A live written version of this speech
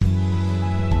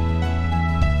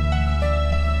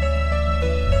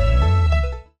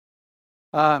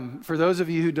For those of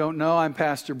you who don't know, I'm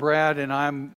Pastor Brad, and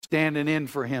I'm standing in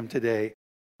for him today,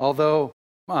 although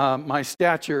my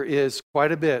stature is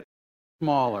quite a bit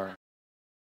smaller.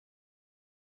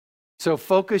 So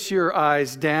focus your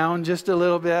eyes down just a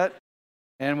little bit,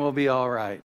 and we'll be all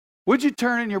right. Would you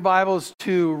turn in your Bibles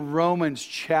to Romans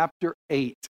chapter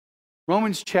 8?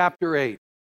 Romans chapter 8.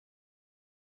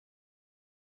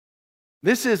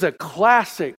 This is a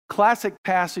classic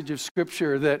passage of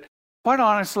Scripture that, quite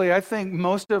honestly, I think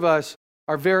most of us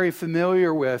are very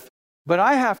familiar with. But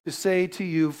I have to say to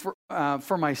you,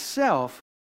 for myself,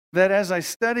 that as I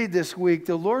studied this week,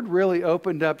 the Lord really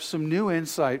opened up some new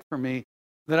insight for me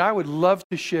that I would love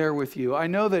to share with you. I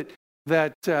know that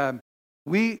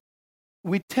we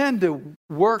tend to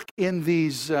work in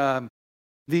these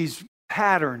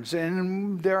patterns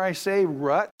and, dare I say,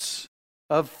 ruts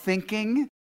of thinking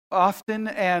often,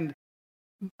 and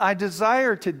I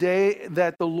desire today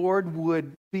that the Lord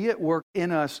would be at work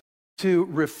in us to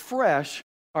refresh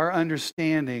our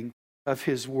understanding of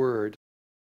His Word.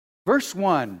 Verse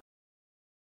 1,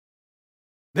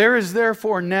 there is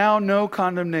therefore now no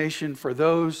condemnation for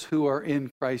those who are in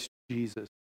Christ Jesus.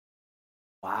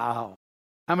 Wow.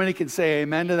 How many can say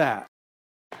amen to that?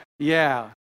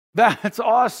 Yeah, that's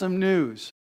awesome news.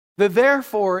 The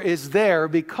therefore is there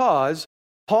because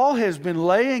Paul has been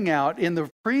laying out in the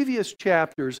previous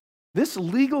chapters this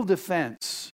legal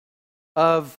defense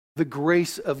of the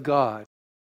grace of God.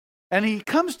 And he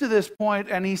comes to this point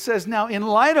and he says, now, in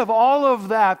light of all of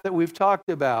that we've talked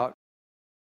about,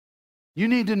 you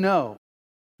need to know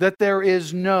that there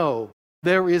is none,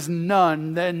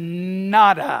 then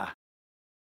nada,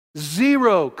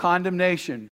 zero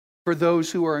condemnation for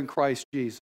those who are in Christ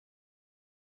Jesus.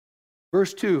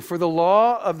 Verse 2, for the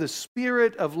law of the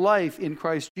Spirit of life in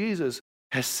Christ Jesus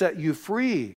has set you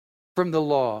free from the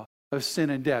law of sin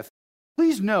and death.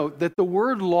 Please note that the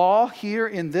word law here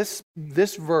in this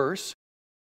verse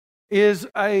is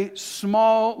a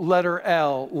small letter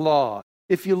L, law.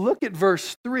 If you look at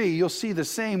verse 3, you'll see the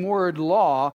same word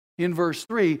law in verse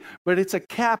 3, but it's a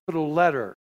capital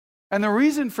letter. And the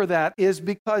reason for that is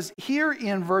because here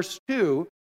in verse 2,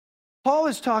 Paul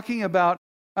is talking about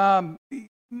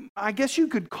I guess you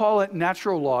could call it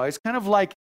natural law. It's kind of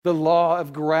like the law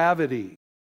of gravity.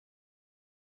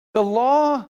 The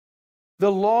law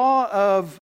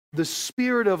of the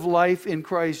Spirit of life in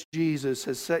Christ Jesus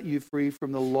has set you free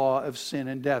from the law of sin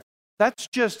and death. That's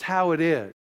just how it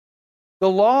is. The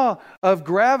law of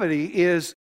gravity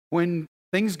is when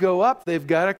things go up, they've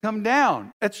got to come down.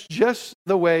 That's just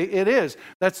the way it is.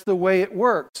 That's the way it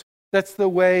works. That's the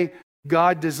way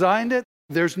God designed it.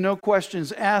 There's no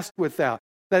questions asked with that.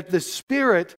 That the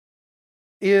Spirit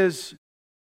is,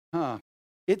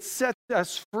 it sets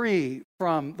us free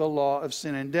from the law of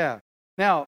sin and death.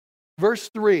 Now, verse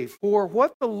 3, for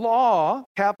what the law,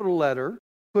 capital letter,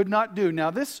 could not do.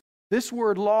 Now, this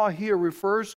word law here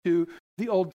refers to the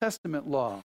Old Testament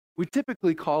law. We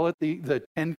typically call it the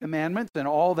Ten Commandments and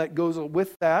all that goes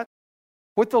with that.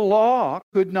 What the law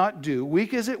could not do,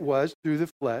 weak as it was through the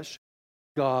flesh,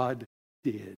 God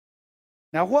did.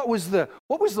 Now, what was the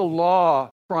law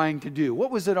trying to do?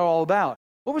 What was it all about?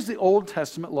 What was the Old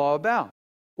Testament law about?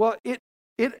 Well,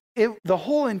 the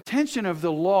whole intention of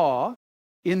the law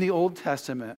in the Old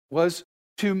Testament was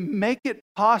to make it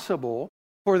possible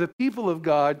for the people of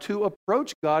God to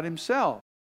approach God Himself,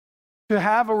 to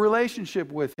have a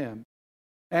relationship with Him.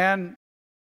 And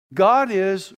God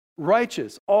is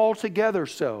righteous, altogether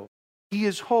so. He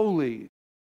is holy,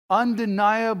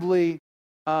 undeniably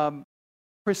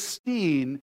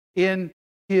pristine in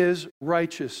His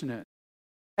righteousness.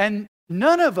 And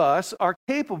none of us are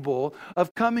capable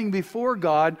of coming before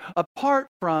God apart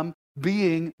from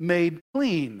being made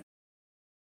clean.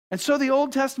 And so the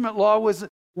Old Testament law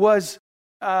was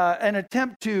an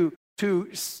attempt to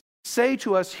say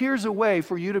to us, here's a way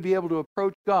for you to be able to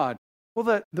approach God.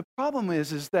 Well, the problem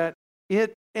is that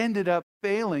it ended up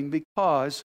failing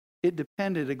because it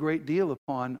depended a great deal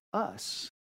upon us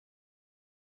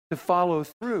to follow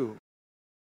through.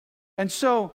 And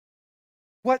so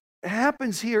what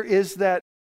happens here is that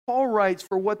Paul writes,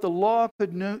 for what the law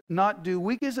could not do,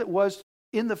 weak as it was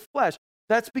in the flesh,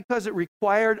 that's because it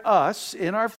required us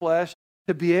in our flesh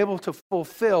to be able to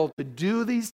fulfill, to do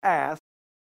these tasks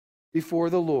before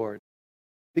the Lord.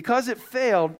 Because it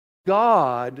failed,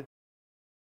 God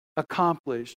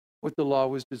accomplished what the law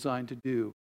was designed to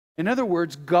do. In other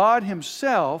words, God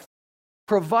Himself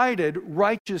provided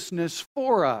righteousness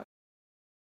for us.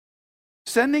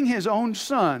 Sending His own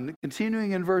Son,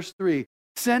 continuing in verse 3,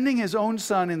 sending His own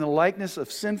Son in the likeness of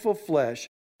sinful flesh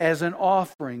as an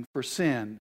offering for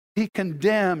sin. He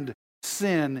condemned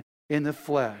sin in the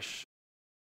flesh.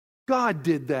 God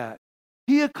did that.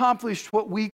 He accomplished what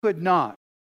we could not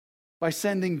by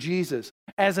sending Jesus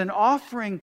as an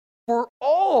offering for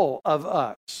all of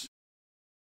us,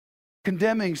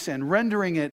 condemning sin,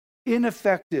 rendering it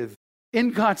ineffective,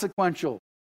 inconsequential,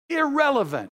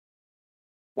 irrelevant.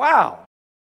 Wow.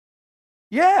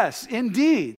 Yes,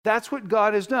 indeed. That's what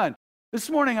God has done. This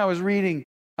morning I was reading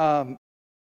a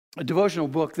devotional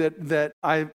book that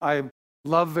I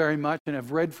love very much and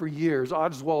have read for years,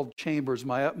 Oswald Chambers,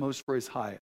 My Utmost for His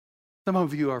Highest. Some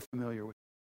of you are familiar with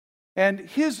it. And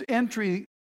his entry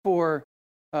for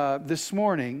this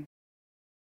morning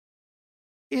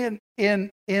in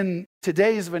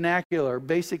today's vernacular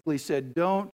basically said,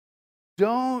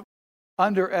 don't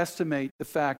underestimate the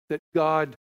fact that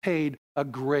God paid a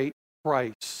great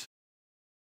price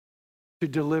to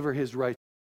deliver His righteousness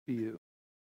to you.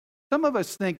 Some of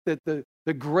us think that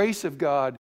the grace of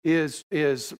God is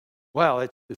well,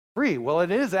 it's free. Well,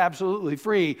 it is absolutely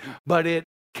free, but it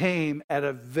came at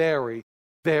a very,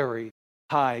 very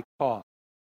high cost.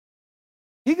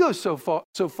 He goes so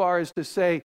far as to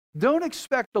say, don't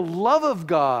expect the love of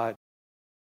God.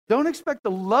 Don't expect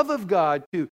the love of God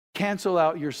to cancel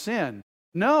out your sin.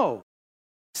 No.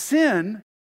 Sin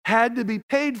had to be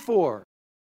paid for.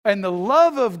 And the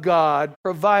love of God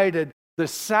provided the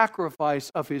sacrifice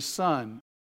of His Son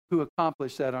who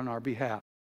accomplished that on our behalf.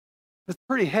 It's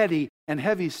pretty heady and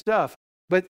heavy stuff.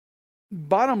 But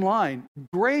bottom line,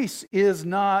 grace is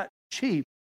not cheap.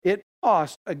 It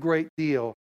cost a great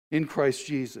deal in Christ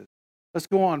Jesus. Let's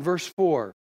go on. Verse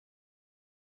 4.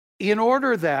 In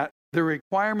order that the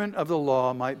requirement of the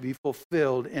law might be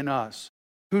fulfilled in us,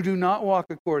 who do not walk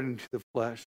according to the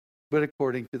flesh, but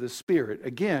according to the Spirit.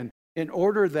 Again, in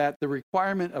order that the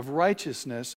requirement of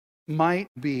righteousness might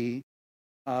be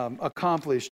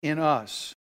accomplished in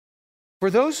us. For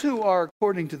those who are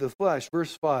according to the flesh,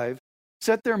 verse 5,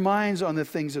 set their minds on the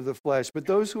things of the flesh, but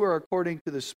those who are according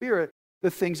to the Spirit,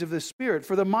 the things of the Spirit.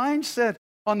 For the mind set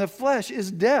on the flesh is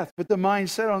death, but the mind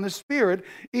set on the Spirit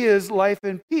is life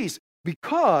and peace,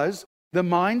 because the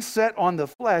mind set on the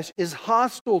flesh is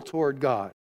hostile toward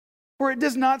God. For it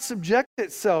does not subject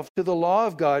itself to the law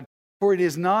of God, for it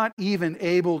is not even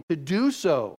able to do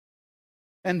so.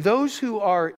 And those who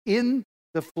are in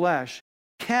the flesh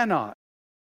cannot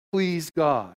please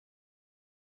God.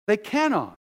 They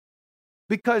cannot,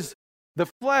 because the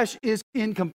flesh is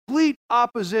in complete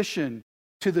opposition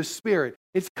to the Spirit.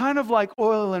 It's kind of like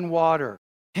oil and water.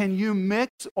 Can you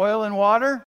mix oil and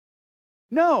water?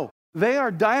 No, they are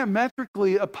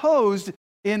diametrically opposed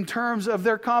in terms of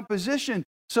their composition.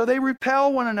 So they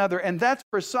repel one another, and that's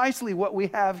precisely what we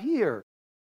have here.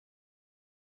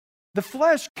 The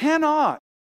flesh cannot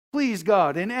please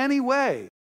God in any way.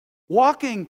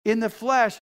 Walking in the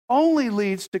flesh only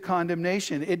leads to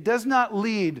condemnation. It does not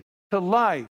lead to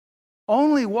life.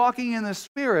 Only walking in the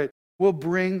Spirit will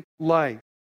bring life.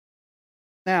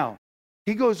 Now,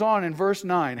 he goes on in verse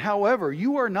 9. However,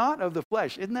 you are not of the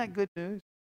flesh. Isn't that good news?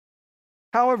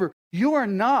 However, you are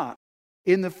not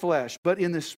in the flesh, but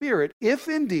in the Spirit, if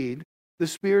indeed the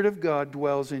Spirit of God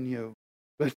dwells in you.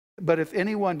 But if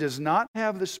anyone does not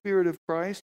have the Spirit of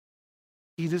Christ,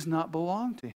 he does not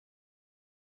belong to Him.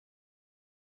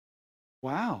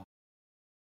 Wow.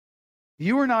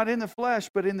 You are not in the flesh,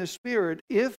 but in the Spirit,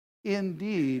 if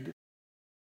indeed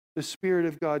the Spirit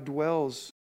of God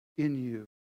dwells in you.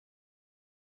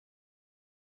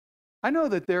 I know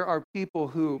that there are people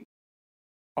who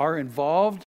are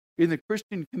involved in the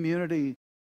Christian community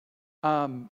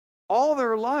all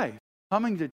their life,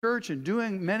 coming to church and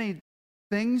doing many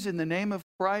things in the name of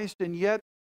Christ, and yet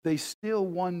they still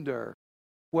wonder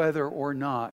whether or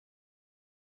not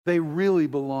they really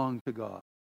belong to God.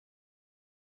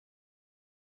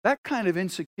 That kind of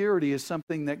insecurity is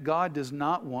something that God does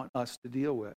not want us to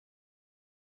deal with.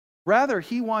 Rather,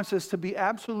 He wants us to be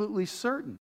absolutely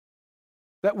certain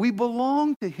that we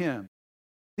belong to Him.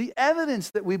 The evidence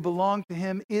that we belong to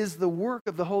Him is the work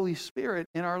of the Holy Spirit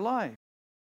in our life.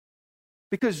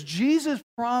 Because Jesus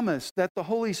promised that the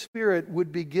Holy Spirit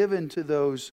would be given to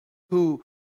those who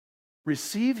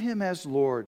receive Him as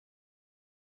Lord.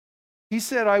 He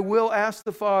said, I will ask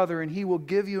the Father, and He will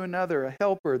give you another, a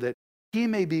helper, that He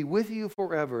may be with you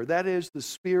forever. That is the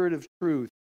Spirit of truth,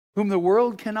 whom the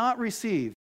world cannot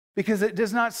receive, because it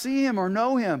does not see Him or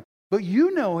know Him. But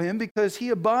you know Him because He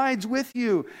abides with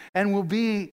you and will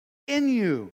be in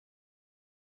you.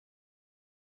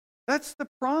 That's the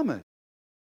promise.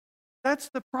 That's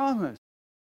the promise.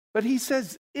 But He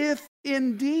says, if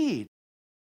indeed.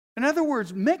 In other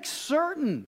words, make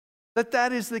certain that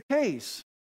that is the case.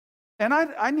 And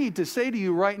I need to say to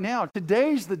you right now,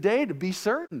 today's the day to be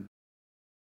certain.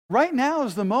 Right now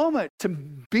is the moment to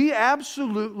be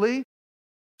absolutely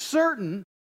certain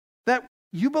that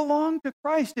you belong to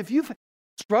Christ. If you've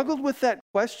struggled with that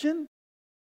question,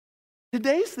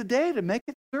 today's the day to make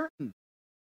it certain.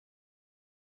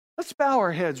 Let's bow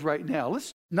our heads right now.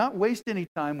 Let's not waste any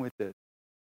time with it.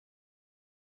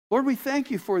 Lord, we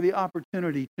thank you for the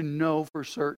opportunity to know for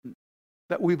certain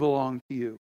that we belong to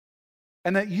you,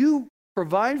 and that you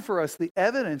provide for us the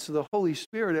evidence of the Holy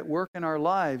Spirit at work in our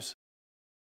lives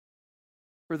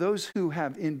for those who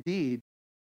have indeed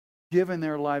given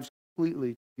their lives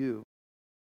completely to you.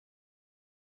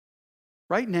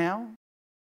 Right now,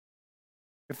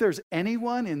 if there's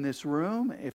anyone in this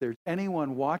room, if there's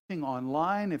anyone watching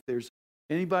online, if there's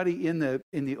anybody in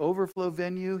the overflow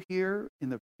venue here, in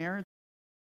the parents,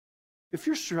 if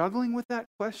you're struggling with that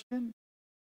question,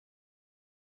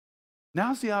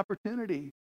 now's the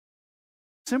opportunity.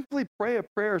 Simply pray a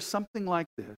prayer something like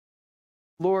this.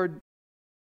 Lord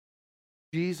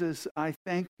Jesus, I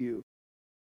thank you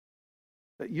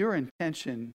that your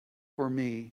intention for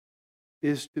me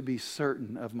is to be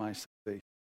certain of my salvation.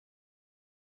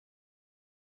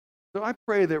 So I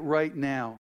pray that right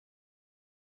now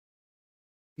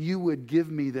you would give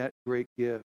me that great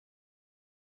gift.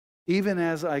 Even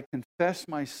as I confess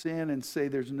my sin and say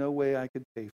there's no way I could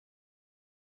pay for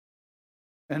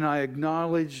it. And I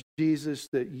acknowledge, Jesus,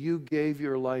 that you gave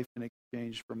your life in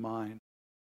exchange for mine.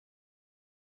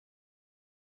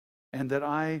 And that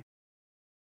I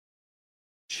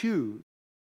choose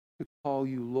to call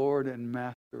you Lord and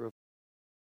Master of life.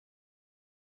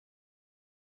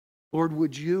 Lord,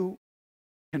 would you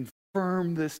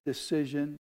confirm this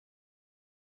decision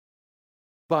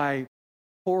by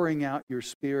pouring out your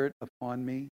Spirit upon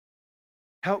me?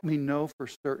 Help me know for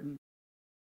certain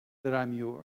that I'm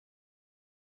yours.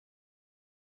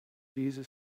 Jesus.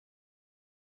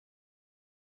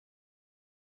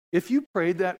 If you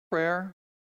prayed that prayer,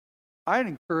 I'd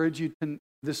encourage you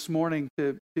this morning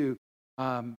to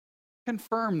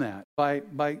confirm that by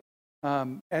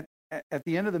at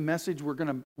the end of the message, we're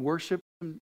going to worship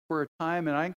for a time,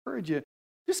 and I encourage you,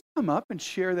 just come up and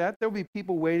share that. There'll be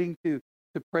people waiting to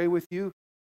pray with you.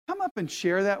 Come up and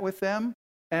share that with them,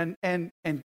 and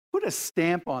put a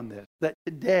stamp on this, that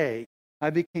today I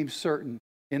became certain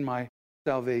in my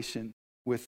salvation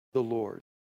with the Lord.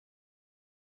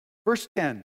 Verse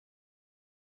 10.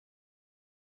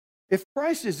 If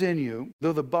Christ is in you,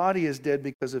 though the body is dead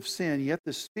because of sin, yet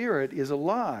the Spirit is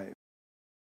alive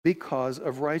because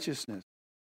of righteousness.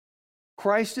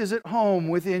 Christ is at home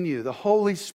within you. The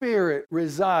Holy Spirit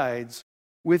resides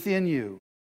within you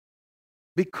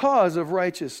because of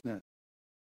righteousness.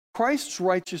 Christ's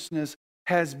righteousness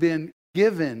has been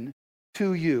given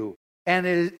to you, and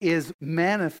it is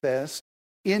manifest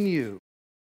in you.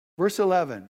 Verse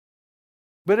 11.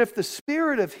 But if the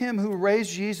Spirit of him who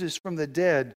raised Jesus from the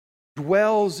dead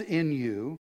dwells in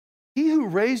you, he who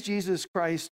raised Jesus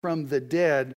Christ from the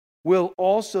dead will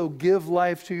also give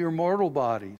life to your mortal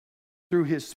bodies through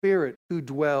his Spirit who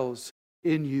dwells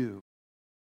in you.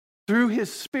 Through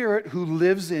his Spirit who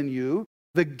lives in you,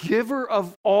 the giver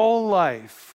of all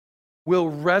life will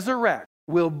resurrect,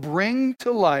 will bring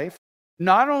to life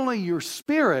not only your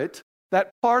spirit,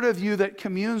 that part of you that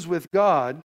communes with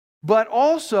God, but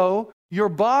also your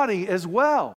body as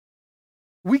well.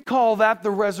 We call that the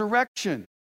resurrection.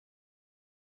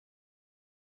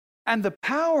 And the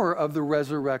power of the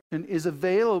resurrection is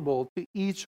available to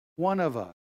each one of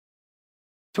us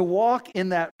to walk in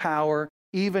that power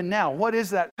even now. What is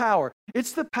that power?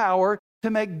 It's the power to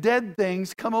make dead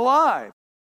things come alive.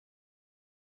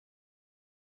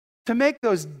 To make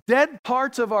those dead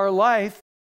parts of our life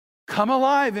come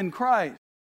alive in Christ.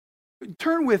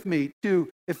 Turn with me to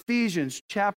Ephesians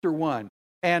chapter 1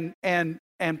 and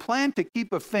plan to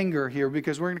keep a finger here,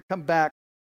 because we're going to come back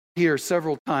here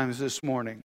several times this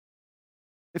morning.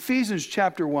 Ephesians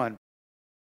chapter 1,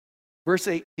 verse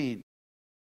 18.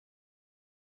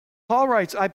 Paul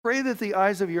writes, I pray that the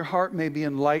eyes of your heart may be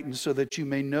enlightened so that you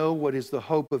may know what is the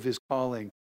hope of his calling,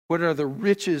 what are the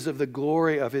riches of the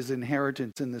glory of his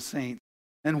inheritance in the saints,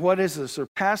 and what is the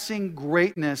surpassing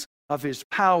greatness of his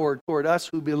power toward us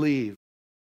who believe.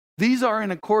 These are in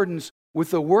accordance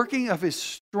with the working of his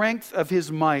strength of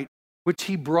his might, which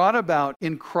he brought about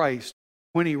in Christ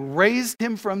when he raised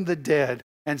him from the dead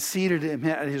and seated him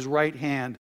at his right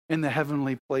hand in the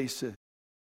heavenly places.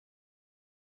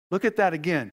 Look at that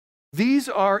again. These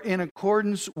are in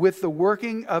accordance with the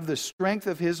working of the strength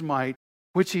of his might,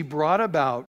 which he brought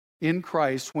about in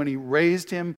Christ when he raised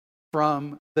him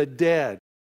from the dead.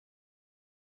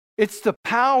 It's the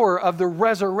power of the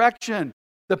resurrection,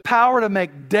 the power to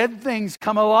make dead things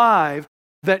come alive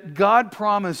that God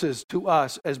promises to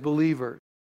us as believers.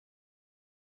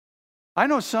 I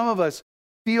know some of us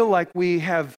feel like we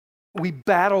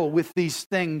battle with these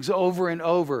things over and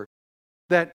over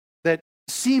that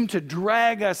seem to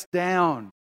drag us down.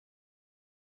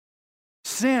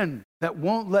 Sin that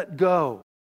won't let go.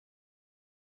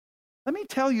 Let me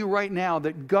tell you right now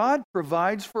that God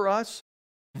provides for us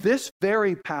this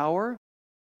very power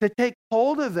to take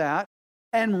hold of that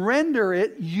and render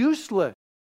it useless.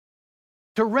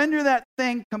 To render that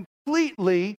thing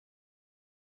completely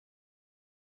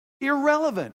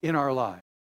irrelevant in our life.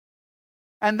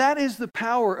 And that is the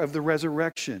power of the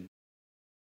resurrection.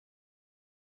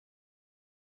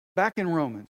 Back in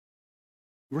Romans.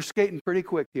 We're skating pretty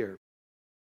quick here.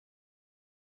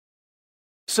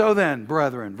 So then,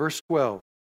 brethren, verse 12,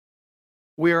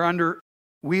 we are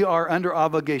under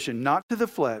obligation, not to the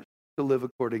flesh, to live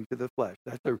according to the flesh.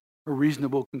 That's a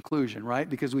reasonable conclusion, right?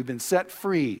 Because we've been set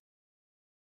free.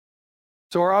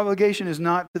 So our obligation is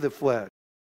not to the flesh,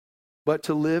 but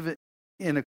to live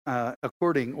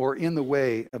according or in the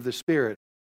way of the Spirit.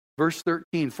 Verse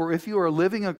 13, for if you are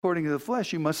living according to the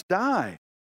flesh, you must die.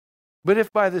 But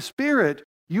if by the Spirit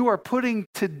you are putting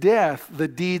to death the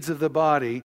deeds of the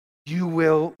body, you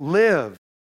will live.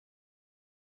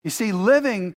 You see,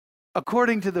 living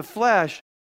according to the flesh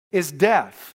is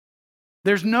death.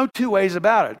 There's no two ways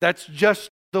about it. That's just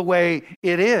the way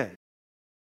it is.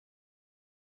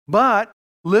 But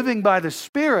living by the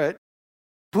Spirit,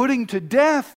 putting to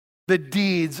death the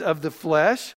deeds of the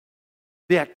flesh,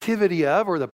 the activity of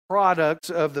or the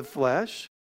products of the flesh,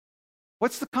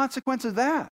 what's the consequence of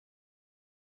that?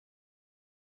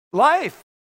 Life.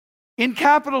 In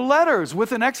capital letters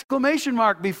with an exclamation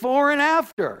mark before and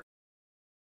after.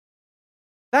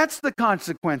 That's the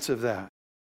consequence of that.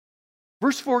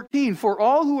 Verse 14, for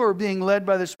all who are being led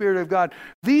by the Spirit of God,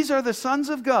 these are the sons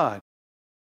of God.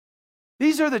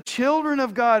 These are the children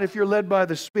of God if you're led by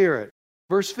the Spirit.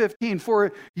 Verse 15,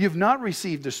 for you've not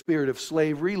received the spirit of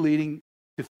slavery leading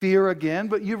to fear again,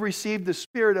 but you've received the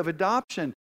spirit of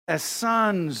adoption as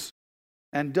sons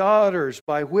and daughters,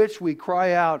 by which we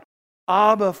cry out,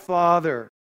 Abba, Father.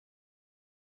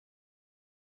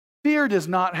 Fear does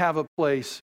not have a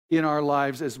place in our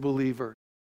lives as believers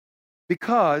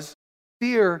because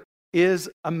fear is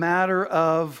a matter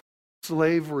of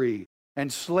slavery,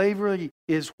 and slavery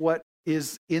is what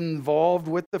is involved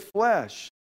with the flesh.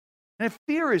 And if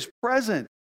fear is present,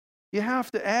 you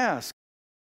have to ask,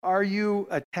 are you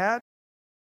attached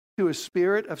to a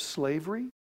spirit of slavery?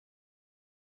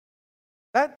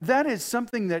 That is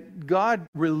something that God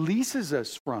releases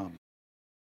us from.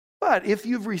 But if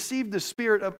you've received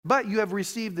you have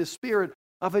received the spirit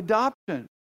of adoption,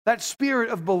 that spirit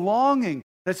of belonging,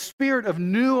 that spirit of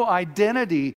new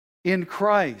identity in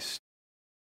Christ,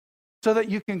 so that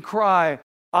you can cry,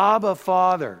 Abba,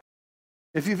 Father.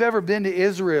 If you've ever been to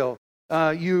Israel,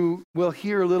 you will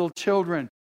hear little children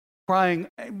crying,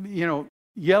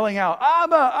 yelling out,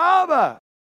 Abba, Abba.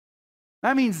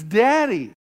 That means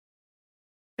daddy.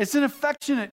 It's an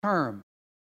affectionate term.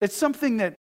 It's something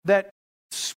that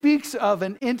speaks of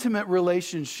an intimate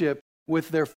relationship with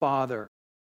their father.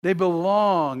 They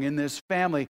belong in this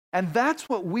family. And that's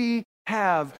what we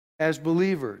have as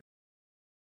believers.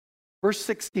 Verse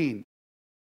 16.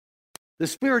 The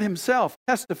Spirit Himself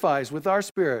testifies with our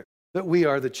spirit that we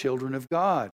are the children of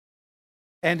God.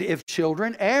 And if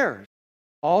children, heirs,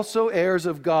 also heirs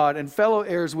of God and fellow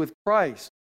heirs with Christ,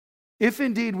 if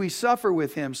indeed we suffer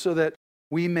with Him, so that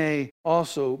we may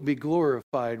also be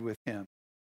glorified with Him.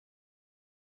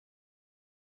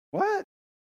 What?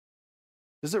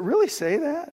 Does it really say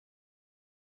that?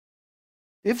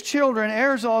 If children,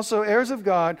 heirs also, heirs of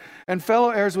God, and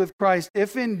fellow heirs with Christ,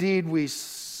 if indeed we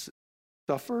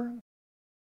suffer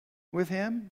with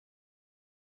Him?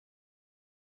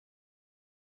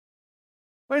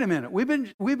 Wait a minute.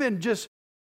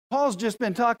 Paul's just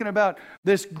been talking about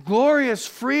this glorious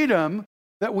freedom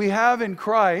that we have in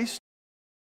Christ,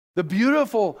 the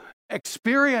beautiful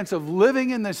experience of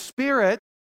living in the Spirit,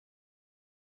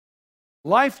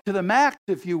 life to the max,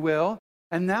 if you will,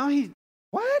 and now he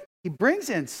brings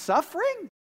in suffering?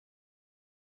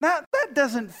 Now, that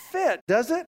doesn't fit,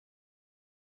 does it?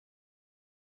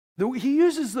 He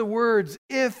uses the words,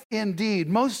 if indeed,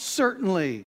 most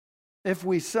certainly, if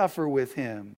we suffer with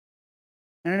Him.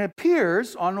 And it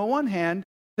appears, on the one hand,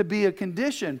 to be a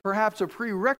condition, perhaps a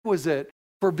prerequisite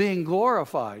for being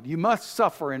glorified. You must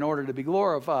suffer in order to be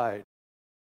glorified.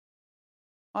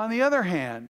 On the other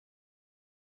hand,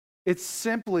 it's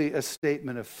simply a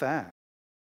statement of fact.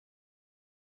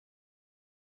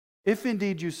 If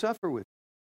indeed you suffer with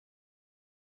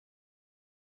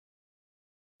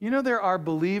me. There are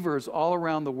believers all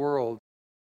around the world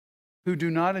who do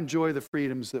not enjoy the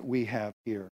freedoms that we have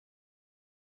here.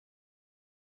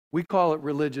 We call it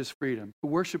religious freedom, to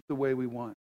worship the way we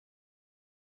want.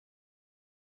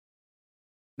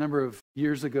 A number of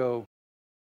years ago,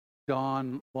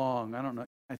 Don Long, I don't know,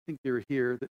 I think you're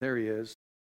here, there he is.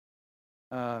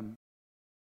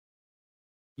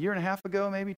 Year and a half ago,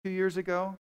 maybe 2 years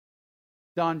ago,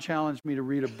 Don challenged me to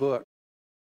read a book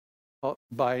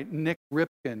by Nick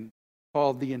Ripken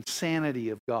called The Insanity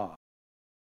of God.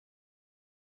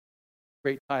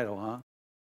 Great title, huh?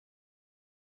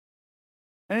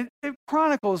 And it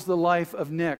chronicles the life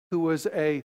of Nick, who was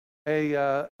a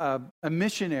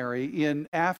missionary in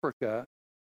Africa,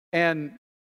 and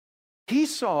he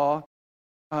saw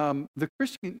the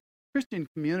Christian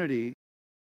community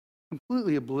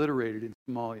completely obliterated in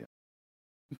Somalia,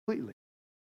 completely.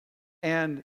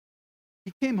 And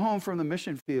he came home from the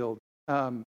mission field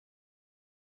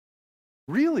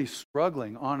really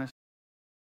struggling, honestly.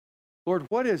 Lord,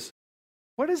 what is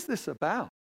this about?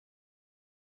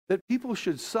 That people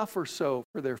should suffer so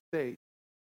for their faith.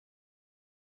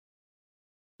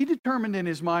 He determined in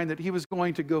his mind that he was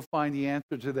going to go find the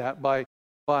answer to that by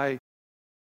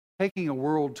taking a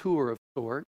world tour of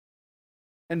sorts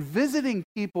and visiting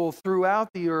people throughout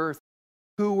the earth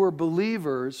who were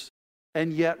believers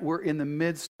and yet were in the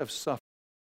midst of suffering.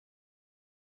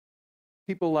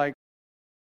 People like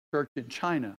church in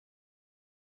China,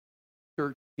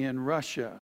 church in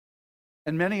Russia,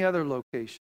 and many other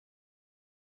locations.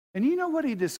 And you know what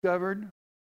he discovered?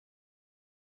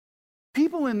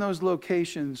 People in those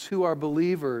locations who are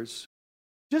believers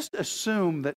just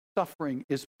assume that suffering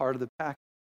is part of the package.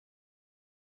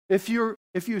 If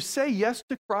you say yes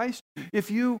to Christ, if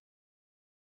you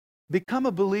become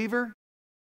a believer,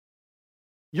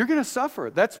 you're going to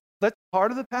suffer. That's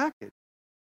part of the package.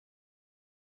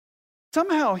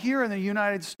 Somehow here in the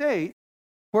United States,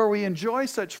 where we enjoy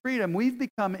such freedom, we've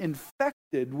become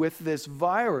infected with this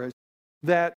virus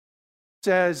that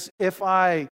says, if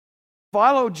I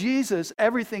follow Jesus,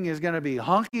 everything is going to be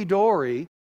hunky-dory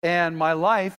and my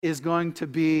life is going to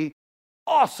be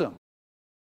awesome.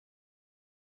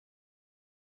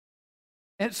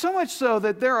 And so much so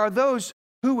that there are those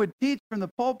who would teach from the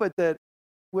pulpit that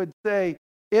would say,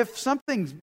 if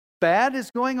something bad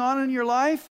is going on in your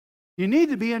life, you need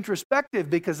to be introspective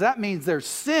because that means there's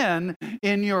sin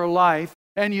in your life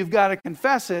and you've got to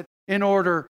confess it in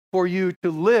order for you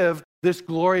to live this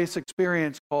glorious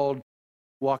experience called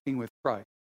walking with Christ.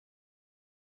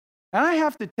 And I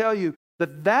have to tell you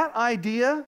that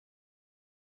idea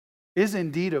is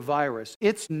indeed a virus.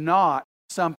 It's not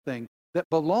something that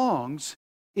belongs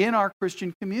in our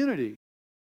Christian community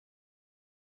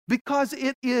because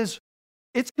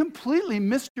it's completely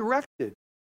misdirected.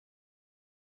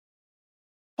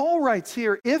 Paul writes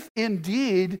here, if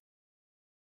indeed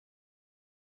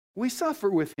we suffer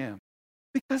with him,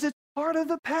 because it's part of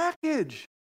the package.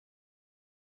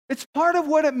 It's part of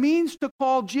what it means to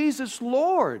call Jesus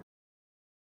Lord.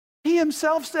 He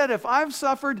himself said, if I've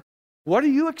suffered, what do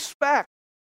you expect?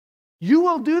 You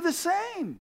will do the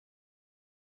same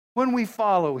when we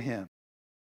follow him.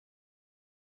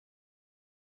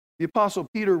 The Apostle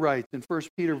Peter writes in 1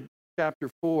 Peter chapter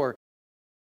 4,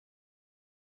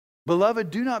 Beloved,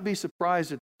 do not be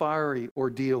surprised at the fiery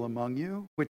ordeal among you,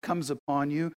 which comes upon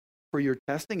you for your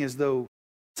testing, as though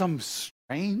some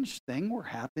strange thing were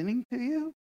happening to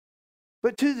you.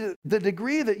 But to the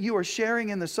degree that you are sharing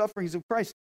in the sufferings of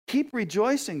Christ, keep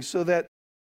rejoicing so that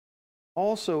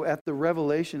also at the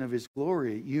revelation of his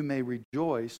glory you may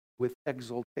rejoice with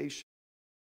exultation.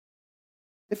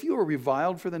 If you are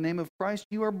reviled for the name of Christ,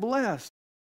 you are blessed,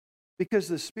 because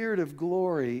the Spirit of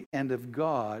glory and of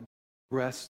God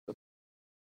rests upon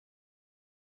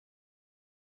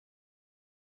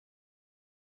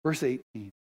you. Verse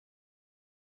 18.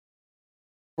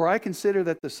 For I consider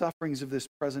that the sufferings of this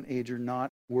present age are not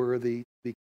worthy to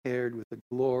be compared with the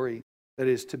glory that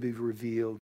is to be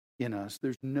revealed in us.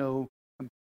 There's no comparison.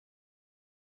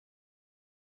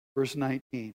 Verse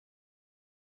 19.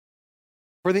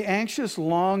 For the anxious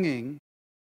longing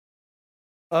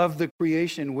of the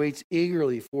creation waits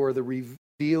eagerly for the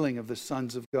revealing of the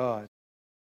sons of God.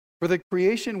 For the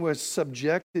creation was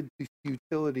subjected to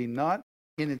futility, not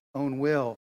in its own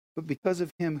will, but because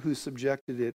of him who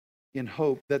subjected it, in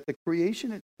hope that the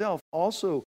creation itself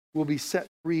also will be set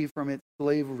free from its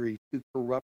slavery to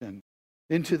corruption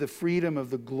into the freedom of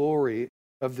the glory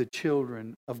of the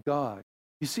children of God.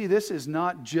 You see, this is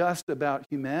not just about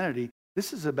humanity.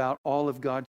 This is about all of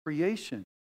God's creation.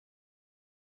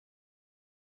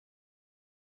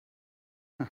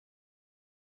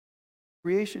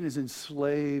 Creation is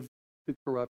enslaved to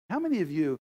corruption. How many of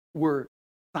you were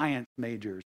science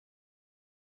majors?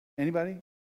 Anybody?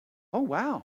 Oh,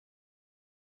 wow.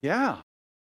 Yeah.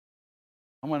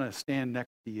 I want to stand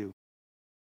next to you.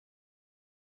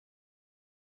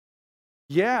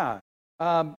 Yeah.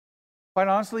 Quite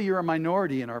honestly, you're a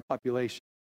minority in our population.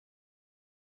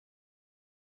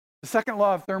 The second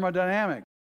law of thermodynamics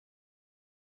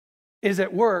is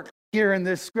at work here in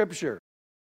this scripture.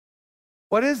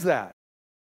 What is that?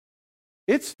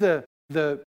 It's the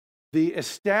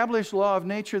established law of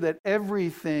nature that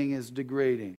everything is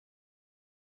degrading.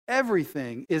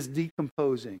 Everything is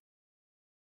decomposing.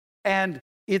 And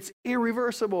it's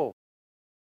irreversible.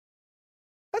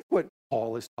 That's what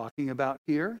Paul is talking about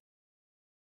here.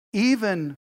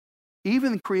 Even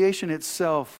creation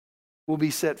itself will be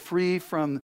set free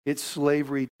from its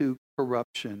slavery to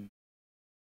corruption.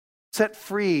 Set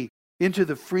free into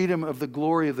the freedom of the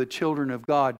glory of the children of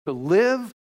God, to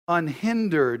live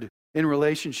unhindered in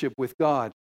relationship with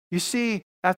God. You see,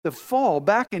 at the fall,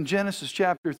 back in Genesis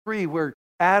chapter 3, where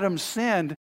Adam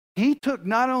sinned, he took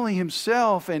not only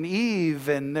himself and Eve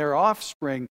and their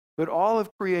offspring, but all of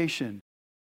creation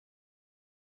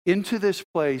into this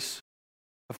place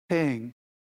of paying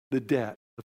the debt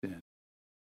of sin,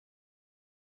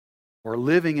 or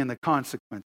living in the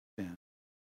consequence of sin.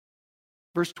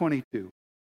 Verse 22.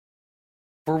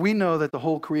 For we know that the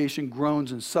whole creation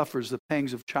groans and suffers the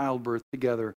pangs of childbirth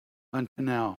together unto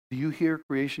now. Do you hear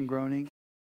creation groaning?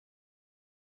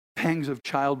 Pangs of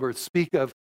childbirth speak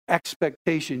of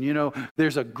expectation. You know,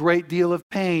 there's a great deal of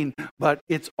pain, but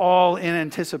it's all in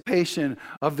anticipation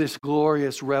of this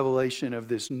glorious revelation of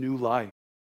this new life.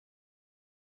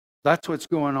 That's what's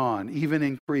going on, even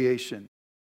in creation.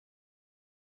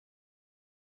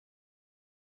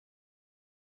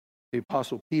 The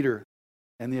Apostle Peter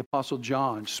and the Apostle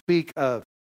John speak of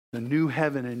the new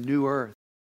heaven and new earth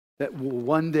that will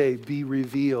one day be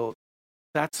revealed.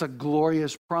 That's a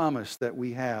glorious promise that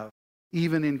we have,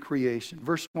 even in creation.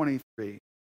 Verse 23.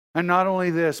 And not only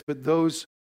this,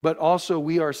 but also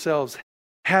we ourselves,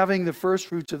 having the first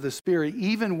fruits of the Spirit,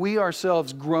 even we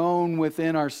ourselves groan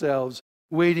within ourselves,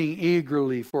 waiting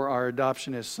eagerly for our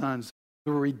adoption as sons,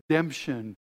 the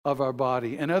redemption of our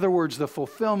body. In other words, the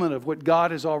fulfillment of what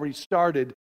God has already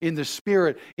started in the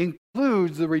Spirit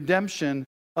includes the redemption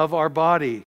of our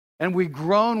body. And we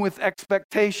groan with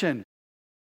expectation.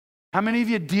 How many of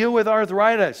you deal with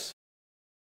arthritis?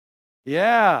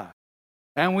 Yeah.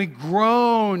 And we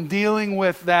groan dealing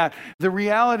with that. The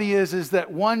reality is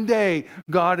that one day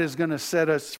God is going to set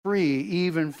us free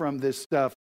even from this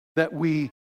stuff that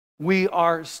we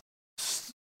are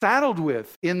saddled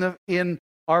with in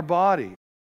our body.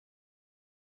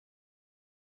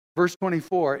 Verse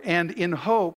 24, and in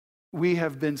hope we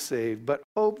have been saved, but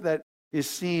hope that is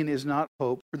seen is not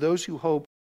hope. For those who hope,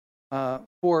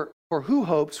 for who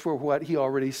hopes for what he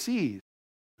already sees?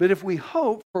 But if we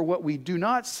hope for what we do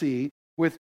not see,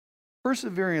 with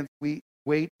perseverance we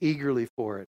wait eagerly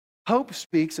for it. Hope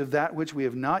speaks of that which we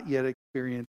have not yet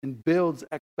experienced and builds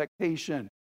expectation.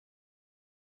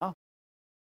 Oh,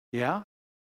 yeah?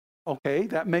 Okay,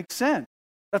 that makes sense.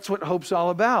 That's what hope's all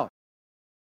about.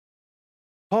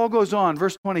 Paul goes on,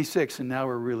 verse 26, and now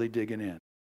we're really digging in.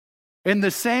 In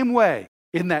the same way,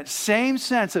 in that same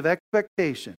sense of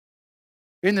expectation,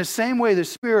 in the same way the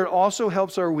Spirit also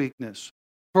helps our weakness.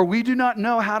 For we do not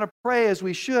know how to pray as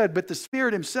we should, but the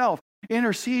Spirit himself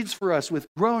intercedes for us with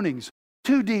groanings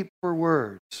too deep for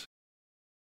words.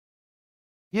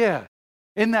 Yeah,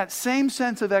 in that same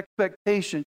sense of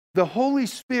expectation, the Holy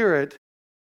Spirit,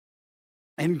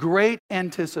 in great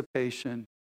anticipation,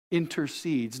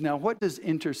 intercedes. Now, what does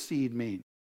intercede mean?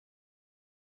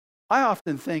 I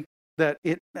often think that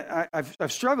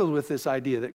I've struggled with this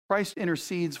idea that Christ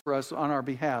intercedes for us on our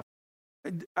behalf.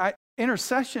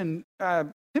 Intercession,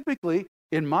 typically,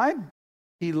 in my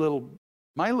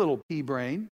little pea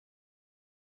brain,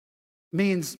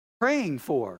 means praying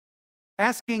for,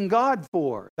 asking God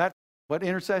for. That's what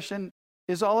intercession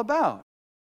is all about.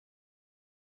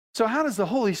 So how does the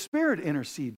Holy Spirit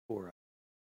intercede for us?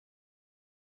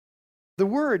 The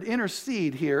word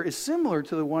intercede here is similar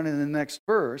to the one in the next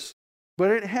verse, but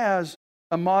it has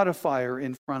a modifier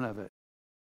in front of it.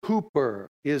 Huper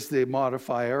is the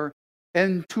modifier,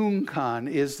 and tunkan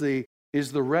is the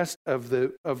rest of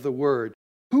the word.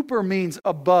 Huper means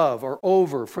above or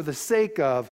over, for the sake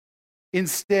of,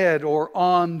 instead, or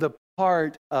on the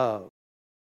part of.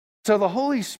 So the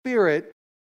Holy Spirit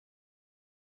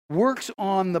works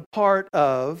on the part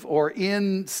of, or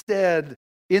in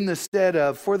the stead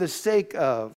of, for the sake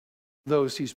of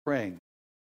those he's praying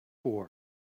for.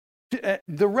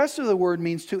 The rest of the word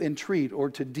means to entreat or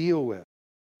to deal with.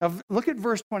 Now look at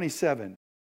verse 27.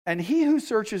 And he who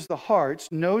searches the hearts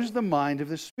knows the mind of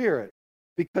the Spirit,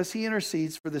 because he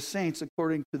intercedes for the saints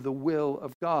according to the will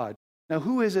of God. Now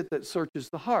who is it that searches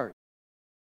the heart?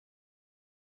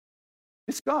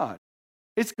 It's God.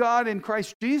 It's God in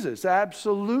Christ Jesus,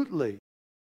 absolutely.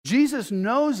 Jesus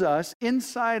knows us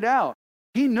inside out.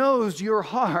 He knows your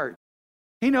heart.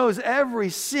 He knows every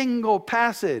single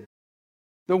passage,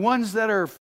 the ones that are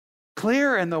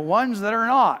clear and the ones that are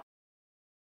not.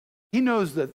 He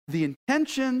knows the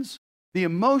intentions, the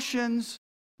emotions,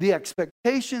 the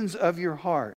expectations of your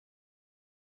heart.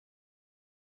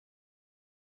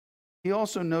 He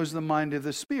also knows the mind of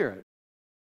the Spirit.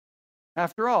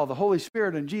 After all, the Holy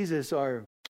Spirit and Jesus are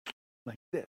like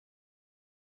this.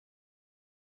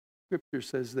 Scripture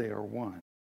says they are one.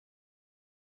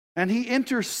 And he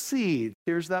intercedes.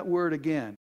 Here's that word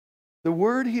again. The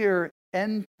word here,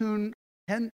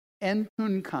 entunkan,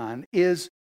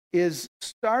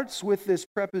 starts with this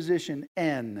preposition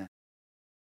en. And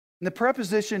the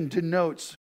preposition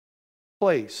denotes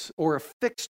place or a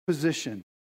fixed position.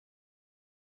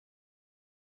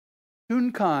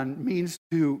 Tunkan means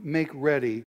to make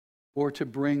ready or to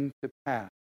bring to pass.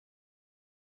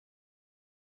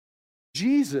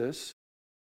 Jesus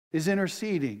is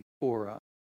interceding for us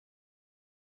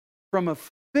from a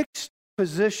fixed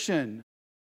position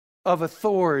of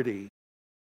authority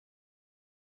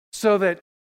so that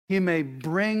he may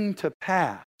bring to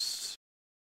pass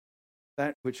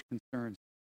that which concerns us.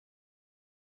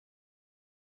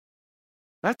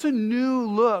 That's a new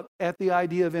look at the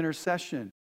idea of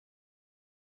intercession.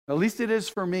 At least it is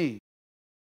for me.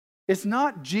 It's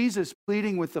not Jesus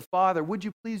pleading with the Father, would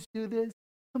you please do this?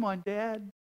 Come on, Dad.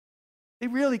 They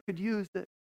really could use it.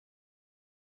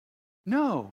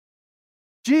 No.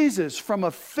 Jesus, from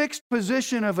a fixed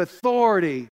position of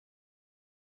authority,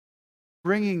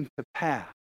 bringing to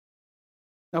pass.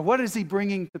 Now, what is he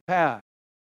bringing to pass?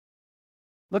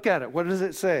 Look at it. What does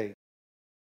it say?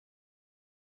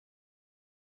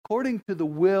 According to the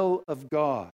will of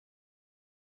God.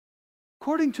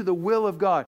 According to the will of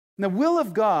God. And the will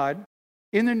of God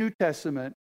in the New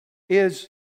Testament is,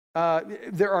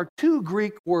 there are two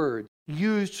Greek words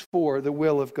used for the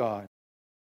will of God.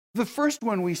 The first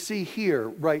one we see here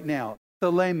right now,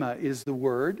 thelema is the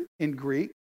word in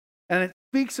Greek, and it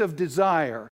speaks of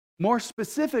desire, more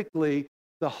specifically,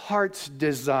 the heart's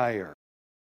desire.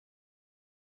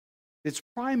 It's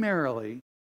primarily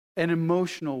an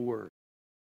emotional word.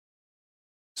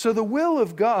 So the will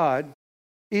of God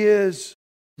is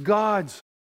God's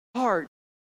heart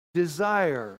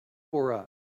desire for us.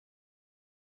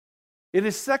 It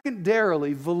is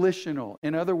secondarily volitional.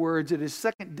 In other words, it is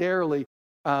secondarily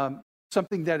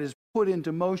something that is put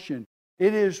into motion.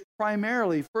 It is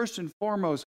primarily, first and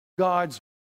foremost, God's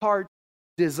heart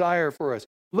desire for us.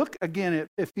 Look again at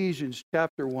Ephesians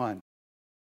chapter 1.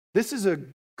 This is a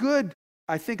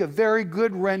very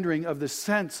good rendering of the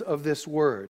sense of this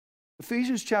word.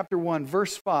 Ephesians chapter 1,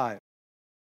 verse 5.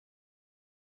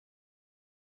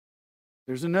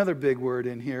 There's another big word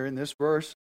in here in this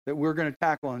verse that we're going to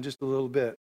tackle in just a little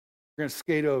bit. We're going to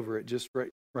skate over it just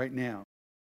right now.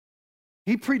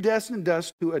 He predestined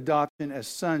us to adoption as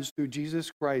sons through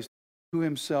Jesus Christ to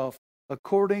himself,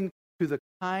 according to the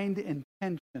kind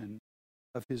intention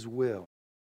of his will.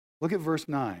 Look at verse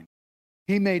 9.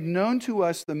 He made known to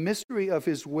us the mystery of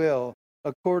his will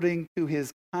according to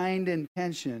his kind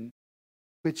intention,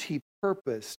 which he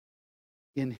purposed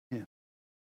in him.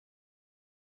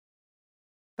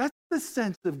 That's the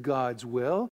sense of God's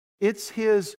will. It's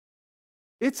his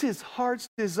heart's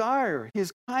desire,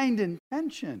 his kind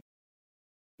intention.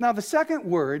 Now, the second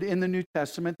word in the New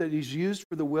Testament that is used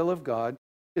for the will of God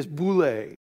is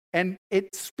boule, and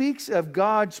it speaks of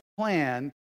God's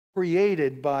plan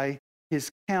created by his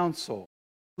counsel.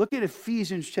 Look at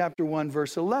Ephesians chapter 1,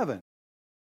 verse 11.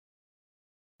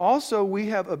 Also, we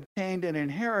have obtained an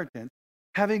inheritance,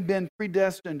 having been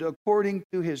predestined according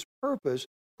to his purpose,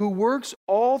 who works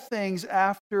all things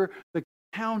after the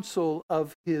counsel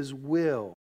of his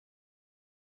will.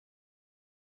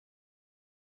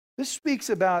 This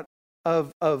speaks about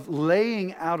of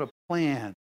laying out a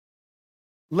plan.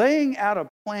 Laying out a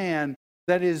plan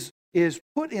that is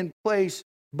put in place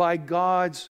by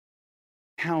God's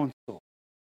counsel.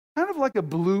 Kind of like a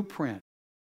blueprint.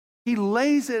 He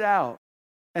lays it out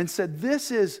and said,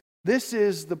 this is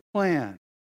the plan.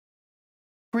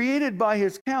 Created by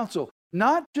his counsel.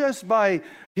 Not just by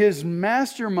his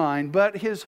mastermind, but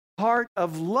his heart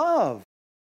of love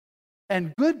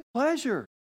and good pleasure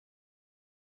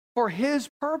for his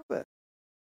purpose.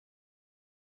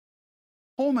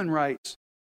 Holman writes,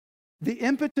 the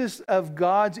impetus of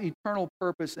God's eternal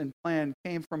purpose and plan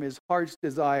came from his heart's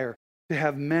desire to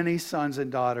have many sons and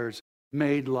daughters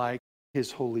made like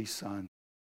his holy Son.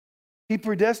 He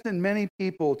predestined many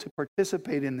people to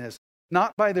participate in this,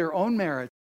 not by their own merit,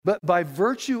 but by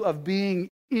virtue of being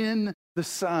in the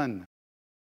Son.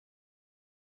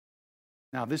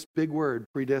 Now, this big word,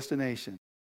 predestination.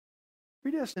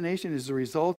 Predestination is the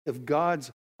result of God's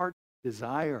heart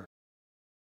desire,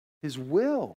 His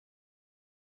will,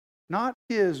 not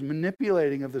His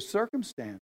manipulating of the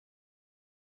circumstance.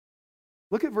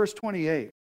 Look at verse 28.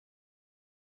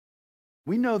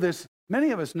 We know this,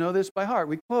 many of us know this by heart.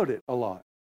 We quote it a lot.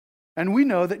 And we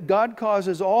know that God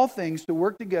causes all things to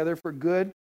work together for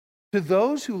good to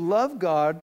those who love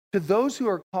God, to those who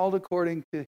are called according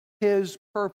to His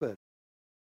purpose.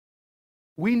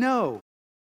 We know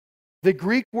the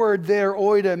Greek word there,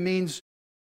 oida, means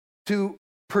to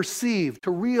perceive,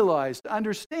 to realize, to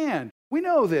understand. We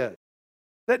know this,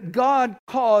 that God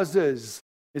causes.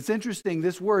 It's interesting,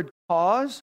 this word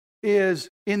cause is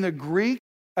in the Greek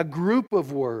a group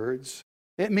of words.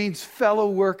 It means fellow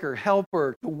worker,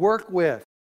 helper, to work with,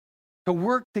 to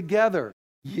work together.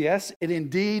 Yes, it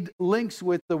indeed links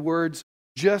with the words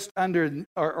just under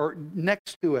or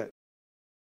next to it.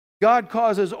 God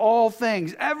causes all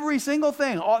things, every single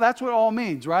thing. That's what all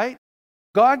means, right?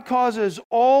 God causes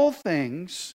all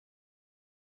things,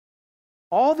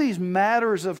 all these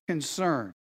matters of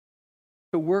concern,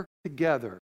 to work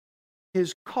together.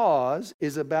 His cause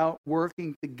is about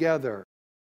working together.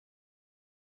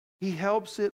 He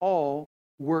helps it all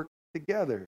work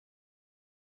together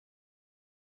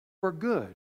for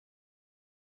good,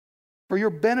 for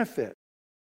your benefit,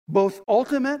 both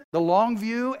ultimate, the long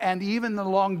view, and even the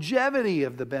longevity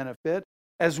of the benefit,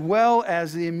 as well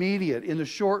as the immediate, in the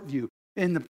short view,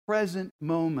 in the present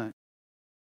moment.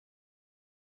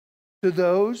 To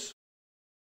those,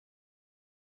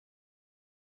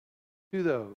 wait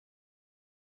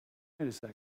a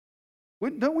second.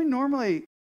 Don't we normally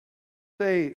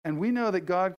say, and we know that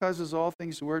God causes all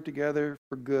things to work together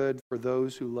for good for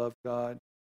those who love God?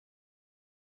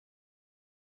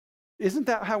 Isn't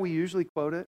that how we usually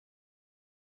quote it?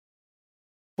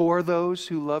 For those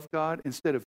who love God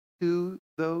instead of to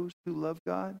those who love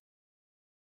God?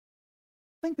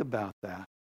 Think about that.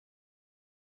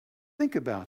 Think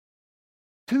about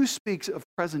that. To speaks of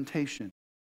presentation.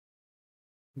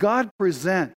 God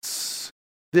presents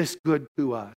this good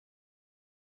to us.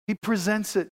 He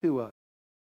presents it to us.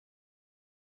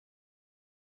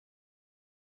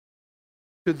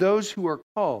 To those who are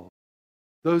called,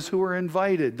 those who are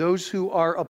invited, those who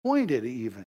are appointed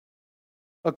even,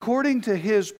 according to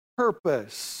His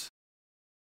purpose.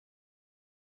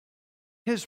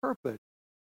 His purpose.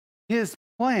 His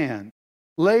plan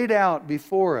laid out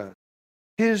before us.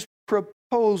 His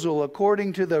proposal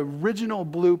according to the original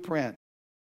blueprint.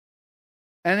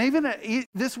 And even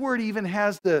this word even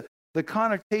has the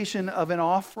connotation of an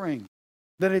offering,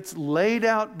 that it's laid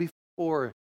out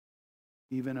before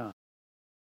even us.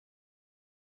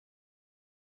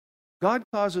 God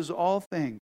causes all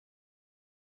things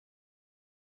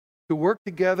to work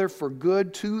together for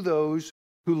good to those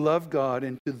who love God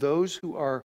and to those who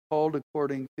are called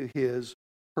according to His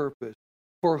purpose.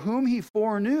 For whom He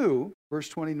foreknew, verse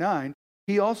 29,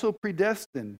 He also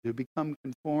predestined to become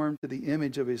conformed to the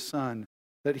image of His Son,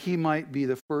 that He might be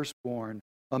the firstborn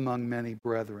among many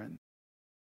brethren.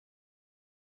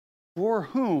 For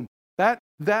whom? That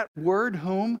word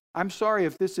whom, I'm sorry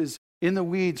if this is in the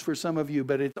weeds for some of you,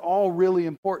 but it's all really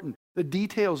important. The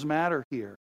details matter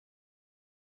here.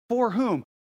 For whom?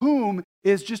 Whom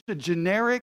is just a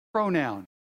generic pronoun.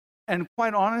 And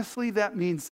quite honestly, that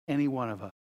means any one of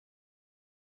us.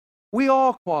 We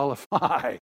all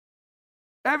qualify.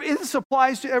 This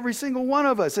applies to every single one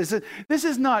of us. I said, this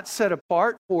is not set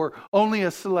apart for only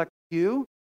a select few.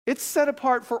 It's set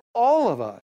apart for all of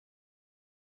us.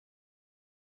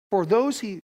 For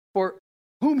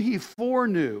whom He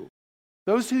foreknew,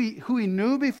 those who He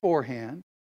knew beforehand,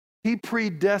 He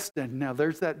predestined. Now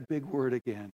there's that big word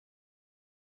again.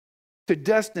 To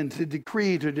destine, to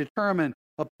decree, to determine,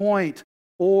 appoint,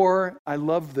 or, I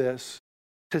love this,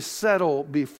 to settle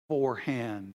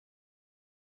beforehand.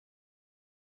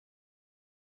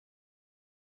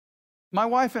 My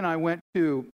wife and I went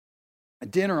to a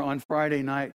dinner on Friday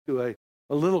night to a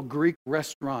little Greek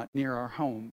restaurant near our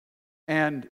home.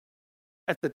 And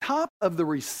at the top of the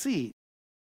receipt,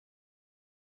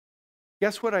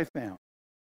 guess what I found?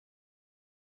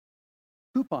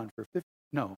 Coupon for 50.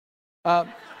 No.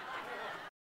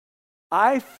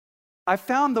 I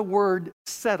found the word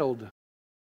settled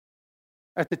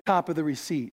at the top of the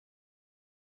receipt.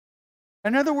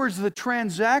 In other words, the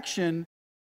transaction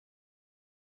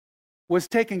was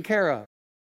taken care of.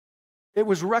 It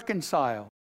was reconciled.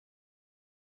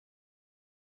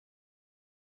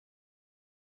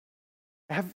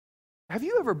 Have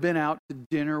you ever been out to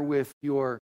dinner with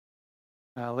your,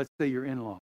 let's say your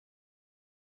in-law,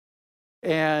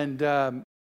 and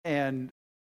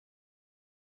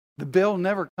The bill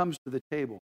never comes to the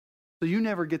table. So you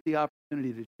never get the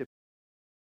opportunity to chip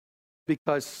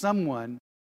because someone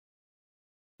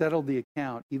settled the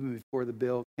account even before the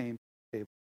bill came to the table.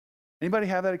 Anybody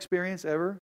have that experience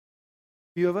ever?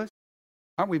 Few of us?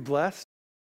 Aren't we blessed?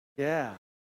 Yeah.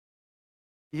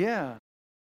 Yeah.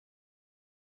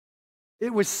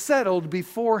 It was settled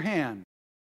beforehand.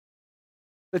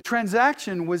 The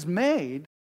transaction was made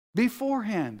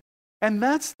beforehand. And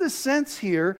that's the sense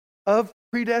here of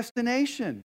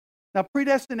predestination. Now,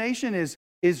 predestination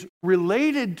is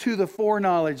related to the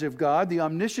foreknowledge of God, the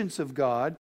omniscience of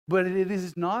God, but it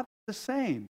is not the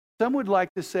same. Some would like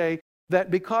to say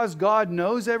that because God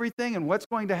knows everything and what's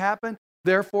going to happen,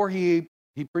 therefore he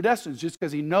predestines just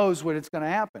because he knows what it's going to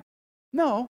happen.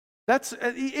 No,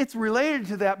 it's related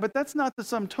to that, but that's not the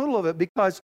sum total of it,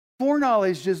 because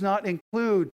foreknowledge does not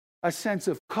include a sense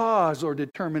of cause or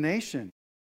determination.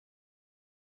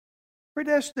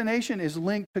 Predestination is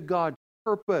linked to God's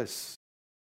purpose,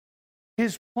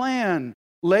 His plan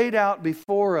laid out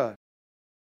before us,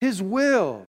 His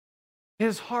will,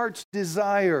 His heart's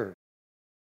desire,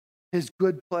 His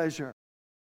good pleasure.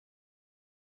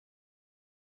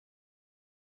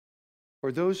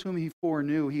 For those whom He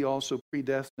foreknew, He also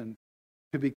predestined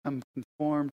to become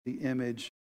conformed to the image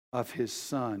of His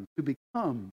Son. To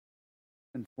become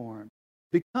conformed.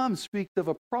 Become speaks of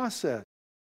a process.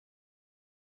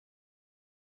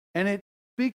 And it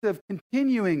speaks of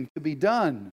continuing to be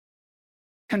done,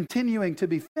 continuing to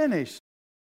be finished,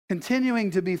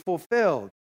 continuing to be fulfilled.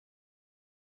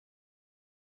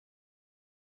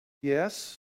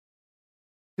 Yes?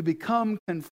 To become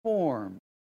conformed.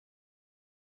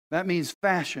 That means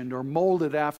fashioned or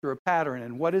molded after a pattern.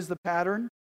 And what is the pattern?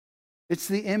 It's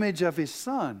the image of His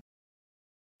Son,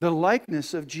 the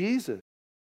likeness of Jesus,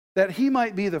 that He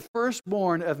might be the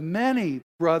firstborn of many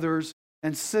brothers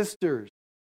and sisters,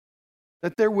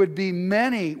 that there would be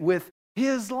many with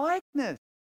His likeness.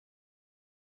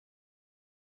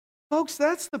 Folks,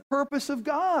 that's the purpose of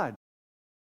God.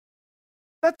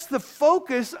 That's the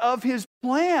focus of His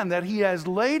plan that He has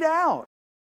laid out.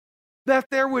 That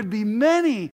there would be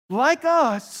many like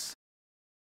us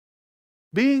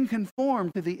being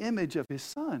conformed to the image of His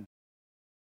Son.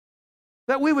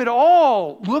 That we would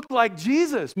all look like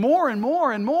Jesus more and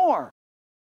more and more.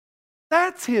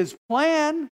 That's His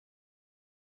plan.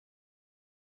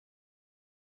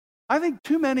 I think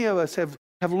too many of us have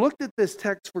looked at this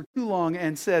text for too long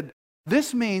and said,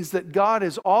 this means that God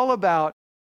is all about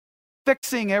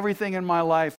fixing everything in my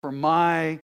life for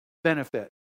my benefit,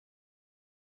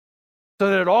 so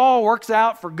that it all works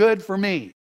out for good for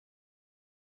me.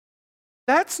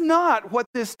 That's not what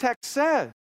this text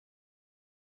says.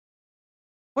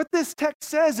 What this text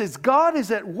says is God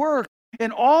is at work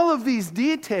in all of these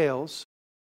details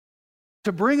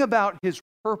to bring about His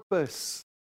purpose.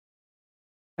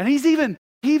 And He's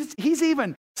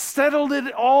even settled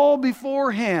it all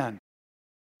beforehand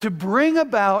to bring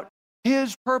about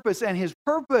His purpose. And His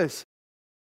purpose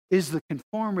is the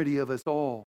conformity of us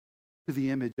all to the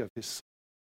image of His Son.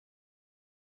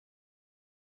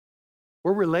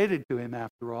 We're related to Him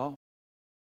after all.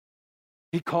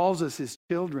 He calls us His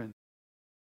children.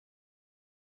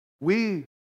 We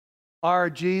are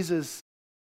Jesus'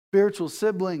 spiritual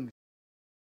siblings.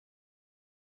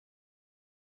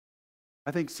 I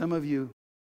think some of you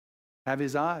have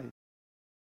His eyes.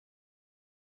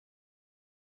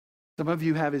 Some of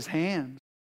you have His hands.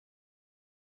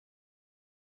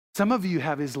 Some of you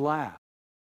have His laugh.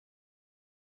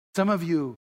 Some of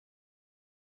you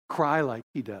cry like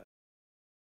He does.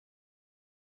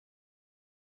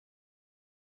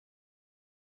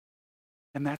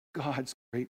 And that's God's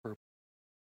great purpose.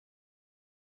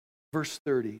 Verse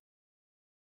 30.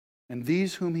 And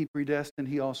these whom He predestined,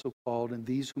 He also called. And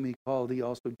these whom He called, He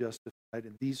also justified.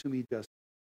 And these whom He justified,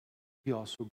 He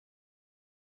also glorified.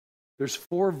 There's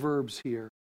 4 verbs here.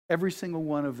 Every single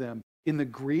one of them in the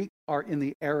Greek are in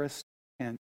the aorist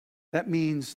tense. That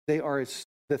means the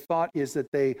thought is that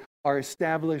they are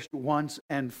established once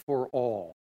and for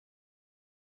all.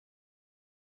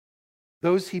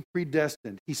 Those He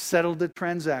predestined. He settled the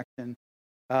transaction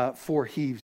for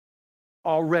He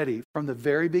already from the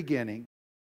very beginning.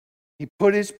 He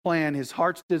put His plan, His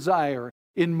heart's desire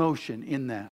in motion in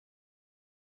that.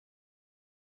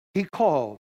 He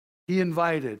called. He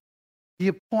invited. He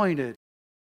appointed.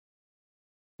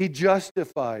 He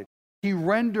justified. He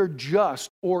rendered just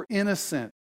or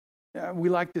innocent. We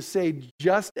like to say,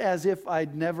 just as if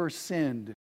I'd never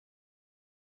sinned.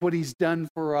 What He's done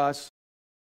for us,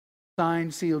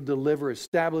 signed, sealed, delivered,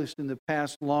 established in the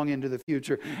past, long into the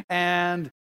future. And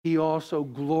He also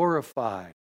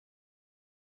glorified.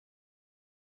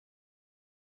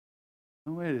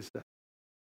 Oh, wait a second.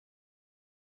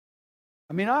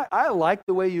 I mean, I like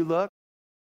the way you look,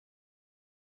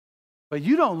 but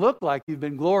you don't look like you've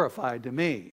been glorified to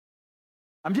me.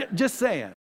 I'm just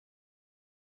saying.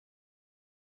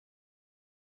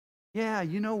 Yeah,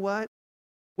 you know what?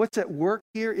 What's at work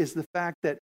here is the fact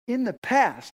that in the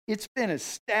past, it's been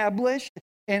established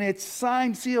and it's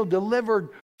signed, sealed, delivered,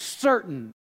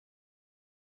 certain,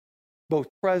 both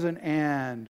present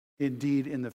and indeed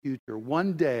in the future.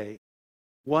 One day,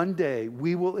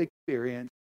 we will experience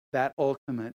that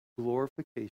ultimate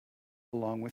glorification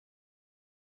along with Him.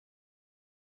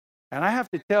 And I have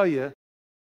to tell you,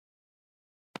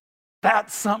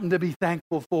 that's something to be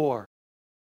thankful for.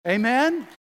 Amen?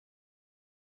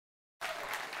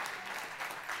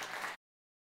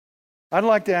 I'd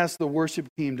like to ask the worship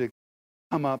team to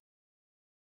come up.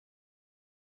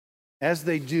 As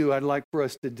they do, I'd like for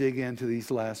us to dig into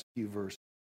these last few verses.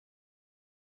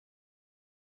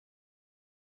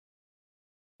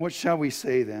 What shall we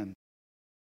say then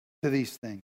to these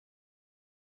things?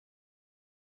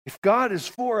 If God is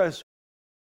for us,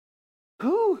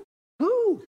 who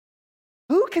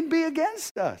can be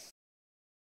against us?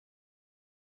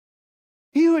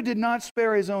 He who did not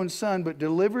spare his own son, but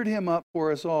delivered him up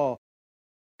for us all,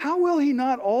 how will he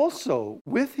not also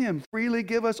with him freely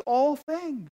give us all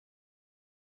things?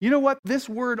 You know what? This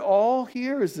word all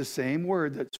here is the same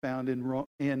word that's found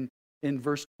in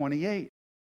verse 28.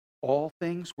 All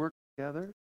things work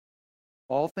together.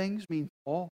 All things means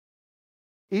all.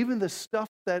 Even the stuff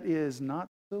that is not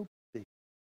so big.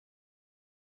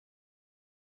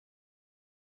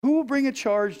 Who will bring a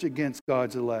charge against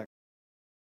God's elect?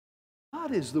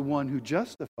 God is the one who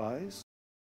justifies.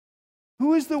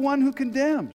 Who is the one who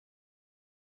condemns?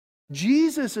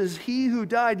 Jesus is he who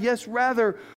died, yes,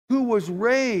 rather, who was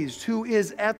raised, who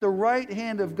is at the right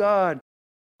hand of God,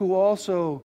 who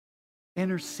also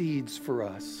intercedes for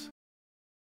us.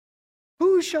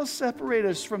 Who shall separate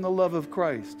us from the love of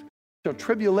Christ? Shall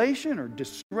tribulation or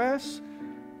distress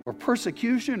or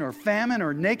persecution or famine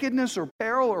or nakedness or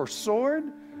peril or sword?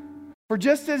 For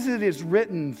just as it is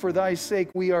written, for thy sake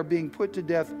we are being put to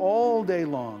death all day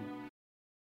long.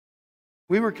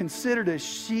 We were considered as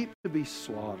sheep to be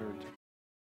slaughtered.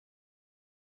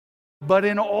 But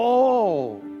in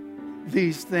all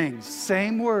these things,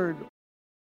 same word,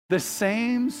 the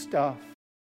same stuff.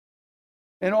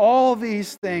 In all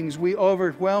these things we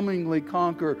overwhelmingly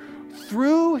conquer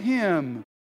through Him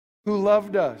who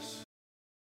loved us.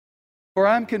 For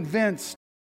I'm convinced,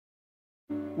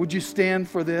 would you stand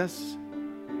for this?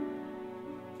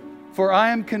 For I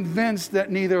am convinced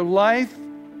that neither life,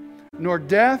 nor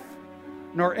death,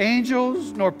 nor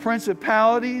angels, nor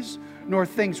principalities, nor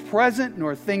things present,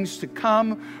 nor things to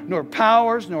come, nor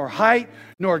powers, nor height,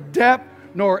 nor depth,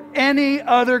 nor any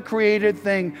other created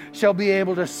thing shall be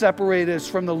able to separate us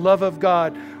from the love of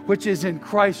God, which is in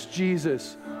Christ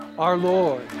Jesus, our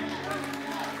Lord.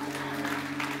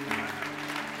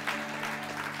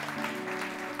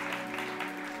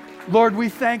 Lord, we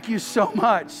thank you so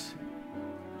much.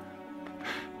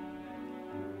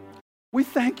 We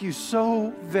thank you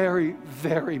so very,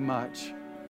 very much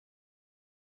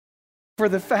for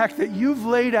the fact that you've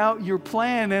laid out your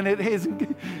plan and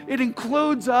it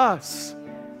includes us.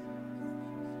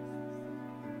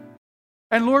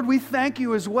 And Lord, we thank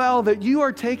you as well that you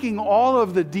are taking all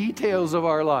of the details of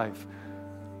our life,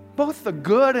 both the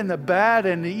good and the bad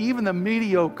and even the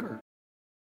mediocre,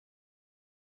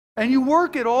 and you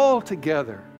work it all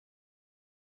together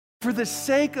for the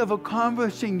sake of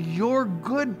accomplishing your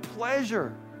good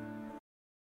pleasure.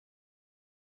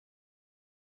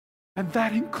 And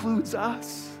that includes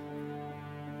us.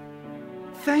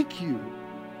 Thank you.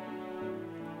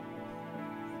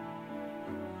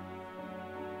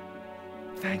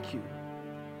 Thank you.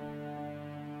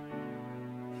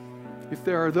 If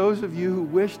there are those of you who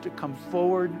wish to come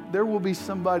forward, there will be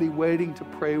somebody waiting to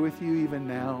pray with you even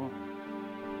now.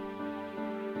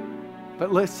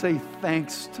 But let's say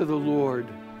thanks to the Lord,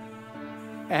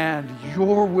 and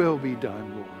your will be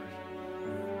done,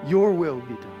 Lord. Your will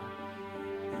be done.